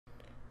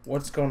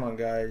What's going on,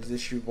 guys?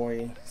 This is your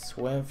boy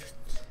Swift,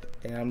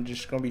 and I'm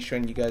just gonna be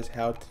showing you guys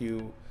how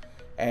to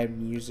add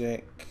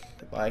music.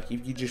 Like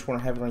if you just want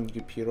to have it on your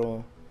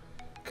computer,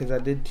 because I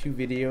did two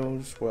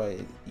videos where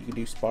you can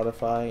do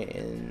Spotify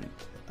and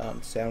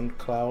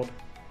SoundCloud,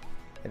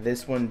 and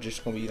this one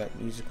just gonna be like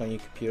music on your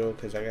computer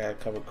because I got a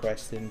couple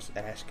questions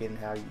asking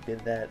how you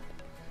did that.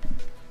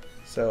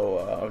 So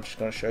I'm just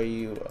gonna show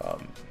you.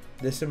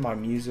 This is my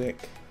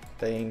music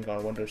thing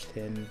on Windows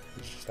 10.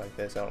 It's just like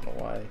this. I don't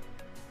know why.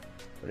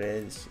 It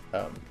is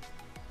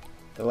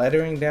the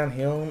lettering down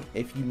here.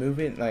 If you move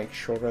it like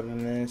shorter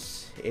than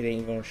this, it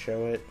ain't gonna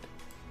show it.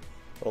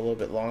 A little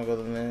bit longer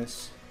than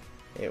this,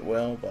 it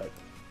will. But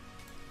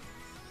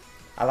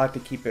I like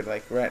to keep it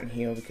like right in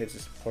here because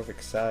it's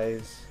perfect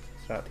size.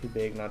 It's not too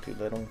big, not too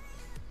little.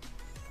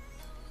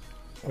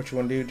 What you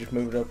want to do, just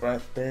move it up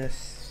like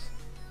this.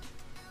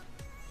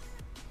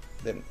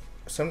 Then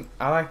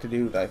I like to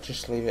do like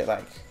just leave it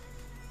like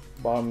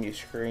bottom of your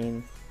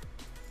screen.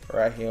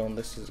 Right here, and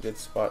this is a good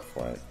spot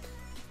for it.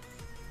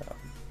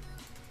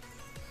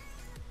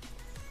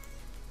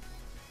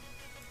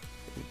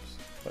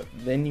 But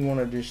then you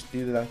want to just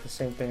do like the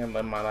same thing in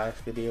my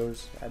last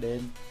videos I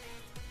did.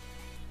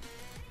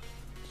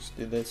 Just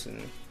do this and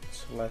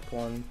select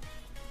one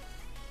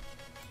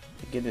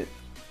to get it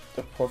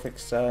the perfect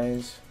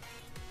size.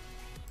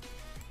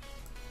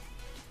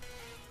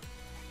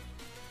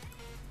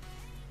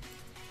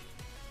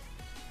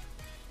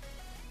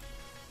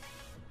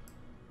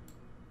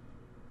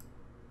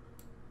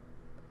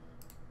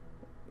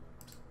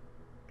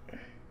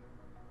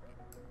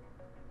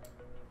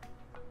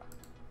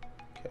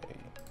 Okay,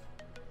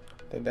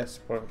 I think that's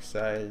the perfect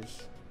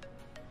size.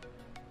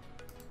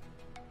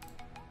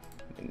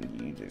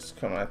 And you just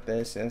come like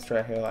this, and it's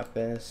right here like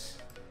this.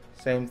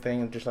 Same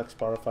thing, just like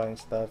Spotify and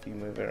stuff. You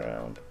move it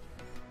around,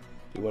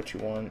 do what you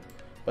want.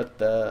 But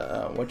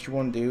the what you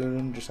want to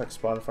do, just like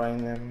Spotify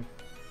and them,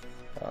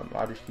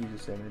 I'll just use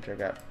this image I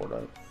got pulled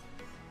up.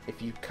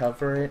 If you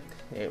cover it,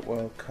 it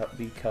will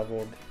be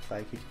covered.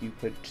 Like if you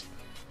put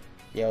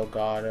your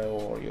Elgato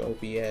or your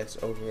OBS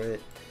over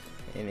it,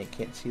 and it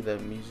can't see the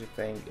music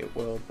thing, it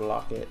will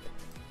block it.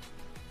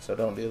 So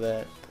don't do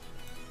that.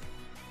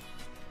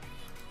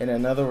 And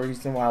another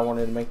reason why I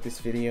wanted to make this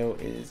video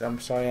is I'm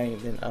sorry I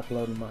ain't been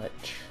uploading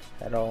much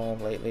at all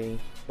lately,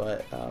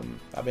 but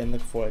I've been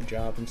looking for a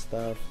job and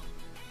stuff,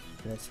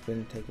 and it's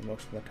been taking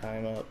most of my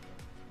time up.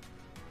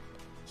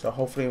 So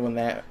hopefully when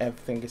that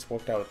everything gets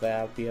worked out with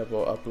that, I'll be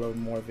able to upload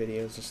more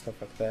videos and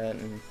stuff like that,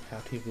 and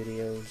how-to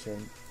videos.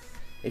 And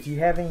if you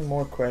have any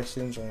more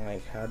questions on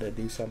like how to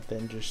do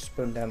something, just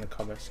put them down in the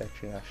comment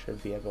section. I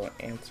should be able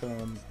to answer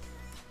them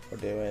or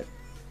do it.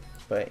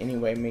 But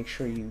anyway, make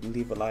sure you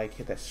leave a like,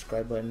 hit that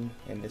subscribe button,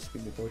 and this has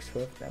been your boy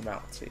Swift. I'm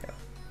out. See ya.